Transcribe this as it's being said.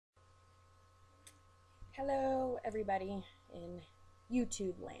Hello everybody in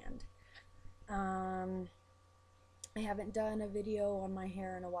YouTube land. I haven't done a video on my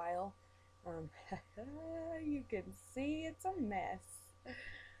hair in a while. You can see it's a mess.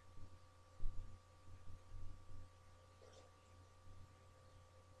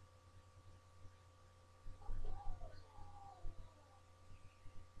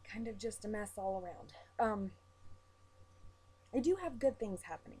 Kind of just a mess all around. I do have good things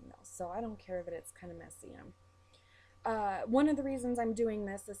happening though, so I don't care that it's kind of messy. One of the reasons I'm doing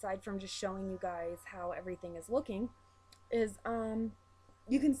this, aside from just showing you guys how everything is looking, is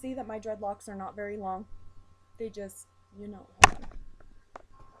you can see that my dreadlocks are not very long. They just, hold on.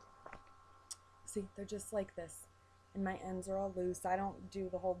 See, they're just like this. And my ends are all loose. I don't do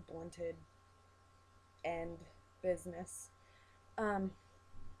the whole blunted end business. But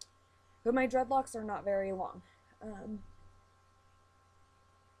my dreadlocks are not very long.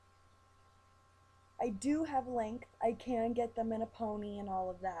 I do have length. I can get them in a pony and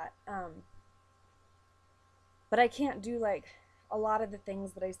all of that. But I can't do like a lot of the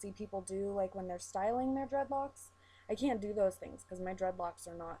things that I see people do, like when they're styling their dreadlocks. I can't do those things because my dreadlocks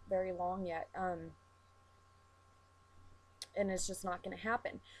are not very long yet. And it's just not going to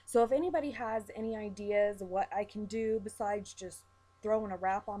happen. So if anybody has any ideas of what I can do besides just throwing a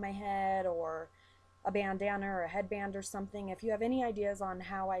wrap on my head or a bandana or a headband or something, if you have any ideas on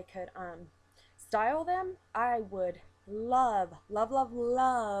how I could style them, I would love, love, love,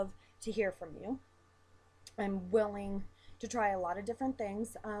 love to hear from you. I'm willing to try a lot of different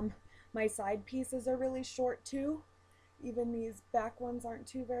things. My side pieces are really short too. Even these back ones aren't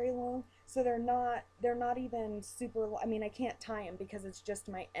too very long, so they're not even super, I mean, I can't tie them because it's just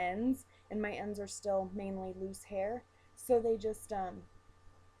my ends, and my ends are still mainly loose hair, so they just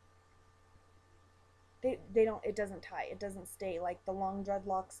they don't, it doesn't tie, it doesn't stay like the long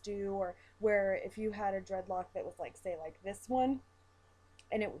dreadlocks do, or where if you had a dreadlock that was like, say, like this one,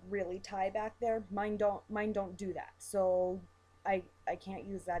 and it would really tie back there. Mine don't do that, so I can't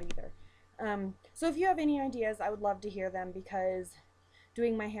use that either. So if you have any ideas, I would love to hear them, because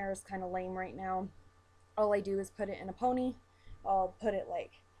doing my hair is kind of lame right now. All I do is put it in a pony. I'll put it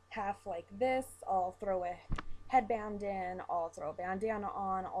like half like this. I'll throw a headband in. I'll throw a bandana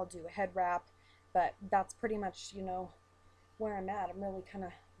on. I'll do a head wrap. But that's pretty much, where I'm at. I'm really kind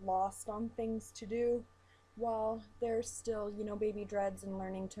of lost on things to do while they're still, baby dreads and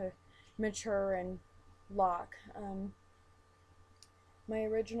learning to mature and lock. My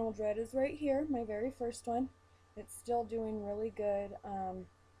original dread is right here, my very first one. It's still doing really good.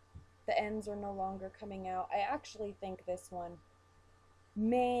 The ends are no longer coming out. I actually think this one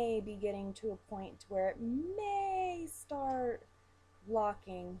may be getting to a point where it may start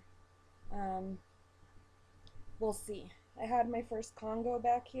locking. We'll see. I had my first Congo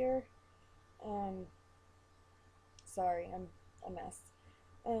back here. Sorry, I'm a mess.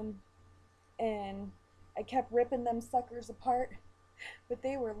 And I kept ripping them suckers apart, but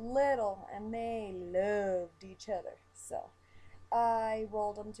they were little and they loved each other. So I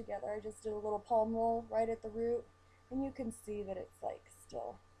rolled them together. I just did a little palm roll right at the root, and you can see that it's like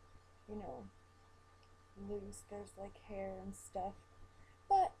still, loose. There's like hair and stuff.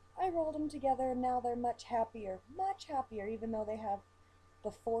 But I rolled them together, and now they're much happier, even though they have the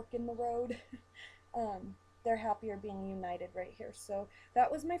fork in the road. They're happier being united right here. So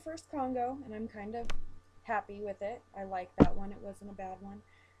that was my first Congo, and I'm kind of happy with it. I like that one. It wasn't a bad one.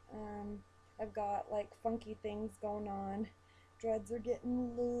 I've got like funky things going on. Dreads are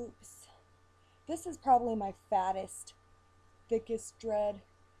getting loops. This is probably my fattest, thickest dread.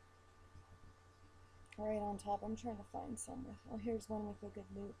 Right on top. I'm trying to find some with, oh, here's one with a good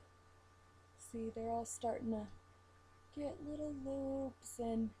loop. See, they're all starting to get little loops,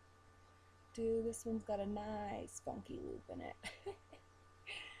 and dude, this one's got a nice funky loop in it.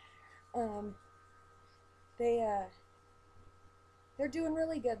 They're doing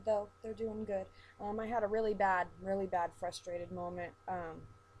really good though. They're doing good. I had a really bad frustrated moment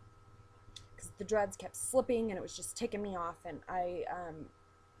because the dreads kept slipping and it was just ticking me off, and I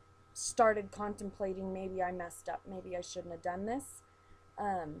started contemplating maybe I messed up. Maybe I shouldn't have done this.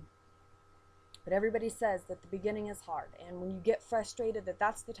 But everybody says that the beginning is hard, and when you get frustrated,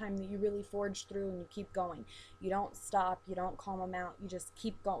 that's the time that you really forge through and you keep going. You don't stop, you don't calm them out, you just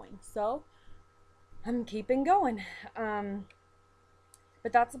keep going. So I'm keeping going.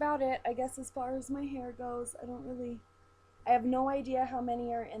 But that's about it, I guess, as far as my hair goes. I have no idea how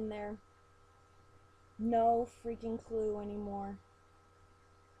many are in there. No freaking clue anymore.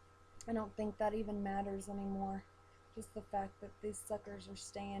 I don't think that even matters anymore. Just the fact that these suckers are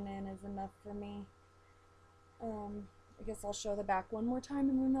staying in is enough for me. I guess I'll show the back one more time,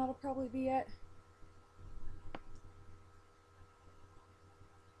 and then that'll probably be it.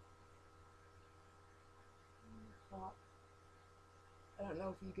 top. I don't know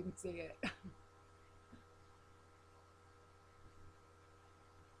if you can see it.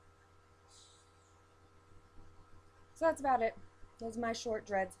 So that's about it. Those are my short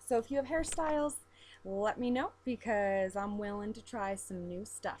dreads. So if you have hairstyles, let me know because I'm willing to try some new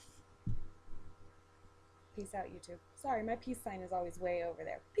stuff. Peace out, YouTube. Sorry, my peace sign is always way over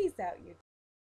there. Peace out, YouTube.